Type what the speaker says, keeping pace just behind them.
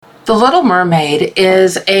The Little Mermaid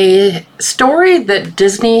is a story that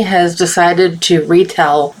Disney has decided to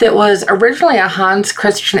retell that was originally a Hans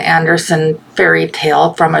Christian Andersen fairy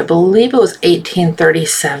tale from, I believe it was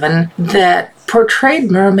 1837, that portrayed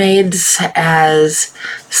mermaids as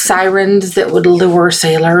sirens that would lure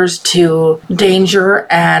sailors to danger.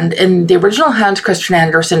 And in the original Hans Christian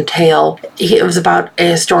Andersen tale, it was about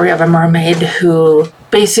a story of a mermaid who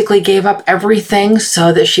basically gave up everything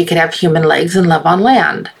so that she could have human legs and live on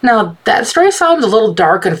land. Now, that story sounds a little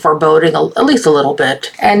dark and foreboding, at least a little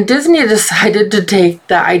bit. And Disney decided to take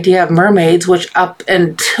the idea of mermaids, which up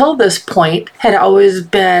until this point had always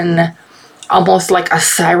been almost like a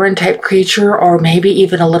siren type creature, or maybe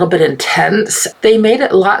even a little bit intense. They made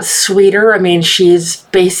it a lot sweeter. I mean, she's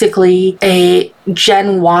basically a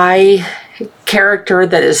Gen Y character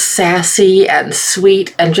that is sassy and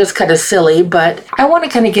sweet and just kind of silly, but I want to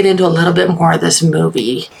kind of get into a little bit more of this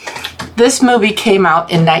movie. This movie came out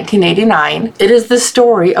in 1989. It is the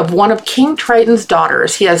story of one of King Triton's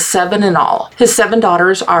daughters. He has 7 in all. His 7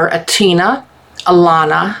 daughters are Attina,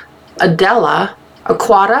 Alana, Adella,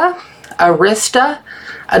 Aquata, Arista,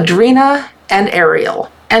 Andrina, and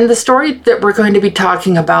Ariel. And the story that we're going to be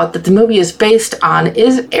talking about that the movie is based on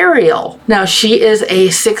is Ariel. Now, she is a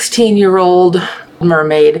 16-year-old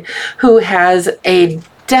mermaid who has a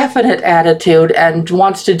definite attitude and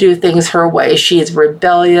wants to do things her way. She's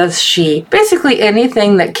rebellious. She basically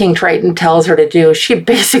anything that King Triton tells her to do, she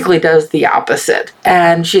basically does the opposite.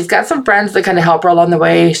 And she's got some friends that kind of help her along the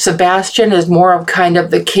way. Sebastian is more of kind of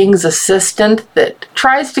the king's assistant that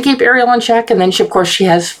tries to keep Ariel in check. And then she, of course, she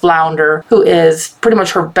has Flounder, who is pretty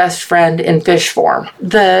much her best friend in fish form.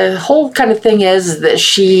 The whole kind of thing is that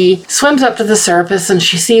she swims up to the surface and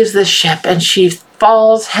she sees this ship and she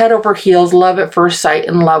falls head over heels, love at first sight,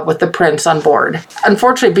 in love with the prince on board.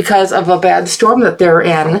 Unfortunately, because of a bad storm that they're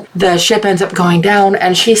in, the ship ends up going down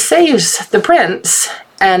and she saves the prince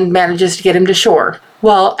and manages to get him to shore.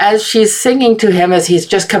 Well, as she's singing to him as he's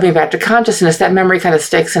just coming back to consciousness, that memory kind of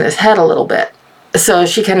sticks in his head a little bit. So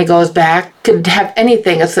she kind of goes back, could have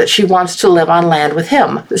anything. It's that she wants to live on land with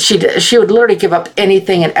him. She would literally give up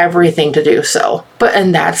anything and everything to do so.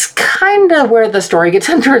 And that's kind of where the story gets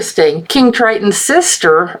interesting. King Triton's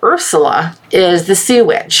sister, Ursula, is the sea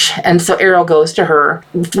witch. And so Ariel goes to her,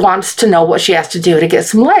 wants to know what she has to do to get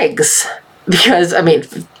some legs. Because, I mean,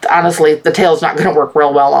 honestly, the tail's not going to work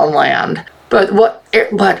real well on land. But what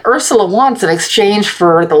Ursula wants in exchange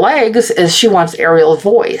for the legs is she wants Ariel's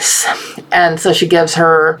voice. And so she gives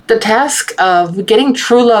her the task of getting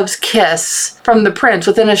true love's kiss from the prince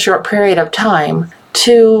within a short period of time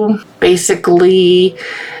to basically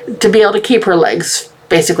to be able to keep her legs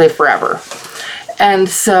basically forever. And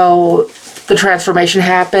so the transformation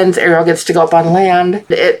happens. Ariel gets to go up on land.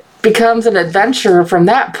 It becomes an adventure from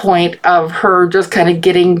that point of her just kind of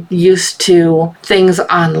getting used to things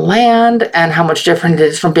on land and how much different it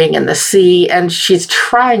is from being in the sea. And she's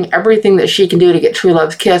trying everything that she can do to get true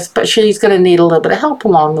love's kiss, but she's going to need a little bit of help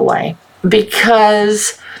along the way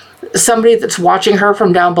because somebody that's watching her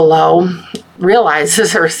from down below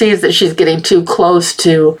realizes or sees that she's getting too close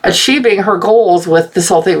to achieving her goals with this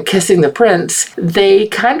whole thing of kissing the prince. They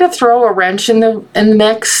kind of throw a wrench in the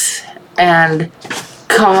mix and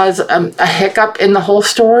cause a hiccup in the whole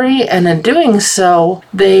story, and in doing so,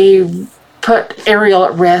 they put Ariel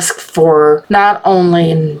at risk for not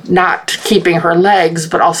only not keeping her legs,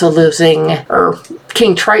 but also losing, or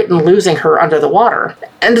King Triton losing her under the water.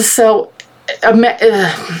 And so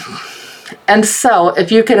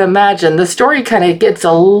if you can imagine, the story kind of gets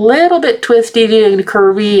a little bit twisty and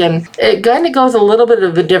curvy, and it kind of goes a little bit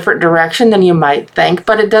of a different direction than you might think,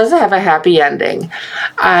 but it does have a happy ending.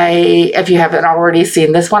 If you haven't already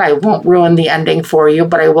seen this one, I won't ruin the ending for you,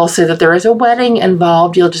 but I will say that there is a wedding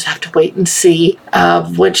involved. You'll just have to wait and see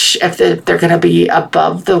if they're going to be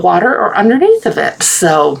above the water or underneath of it.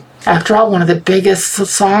 So after all, one of the biggest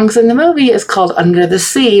songs in the movie is called Under the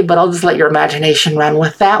Sea, but I'll just let your imagination run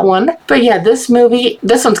with that one. But yeah, this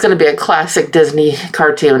one's going to be a classic Disney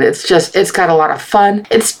cartoon. It's got a lot of fun.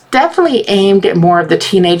 It's definitely aimed at more of the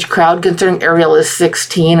teenage crowd, considering Ariel is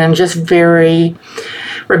 16 and just very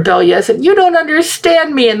rebellious, and you don't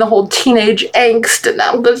understand me, and the whole teenage angst and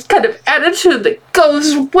all this kind of attitude that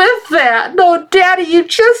goes with that. No, Daddy, you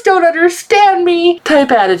just don't understand me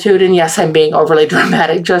type attitude. And yes, I'm being overly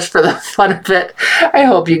dramatic just for the fun of it. I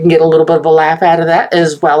hope you can get a little bit of a laugh out of that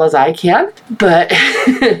as well as I can. But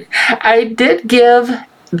I did give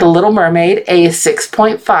The Little Mermaid a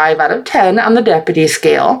 6.5 out of 10 on the deputy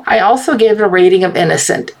scale. I also gave it a rating of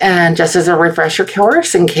innocent. And just as a refresher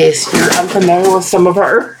course, in case you're unfamiliar with some of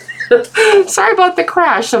our Sorry about the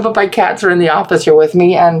crash. Some of my cats are in the office here with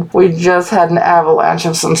me, and we just had an avalanche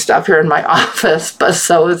of some stuff here in my office, but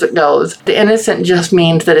so as it goes. The innocent just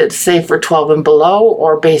means that it's safe for 12 and below,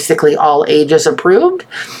 or basically all ages approved.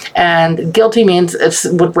 And guilty means it's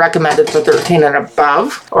recommended for 13 and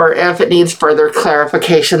above, or if it needs further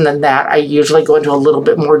clarification than that, I usually go into a little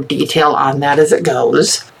bit more detail on that as it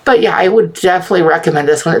goes. But yeah, I would definitely recommend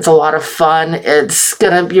this one. It's a lot of fun.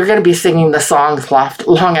 You're gonna be singing the songs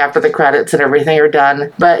long after the credits and everything are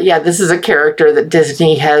done. But yeah, this is a character that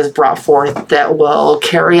Disney has brought forth that will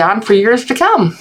carry on for years to come.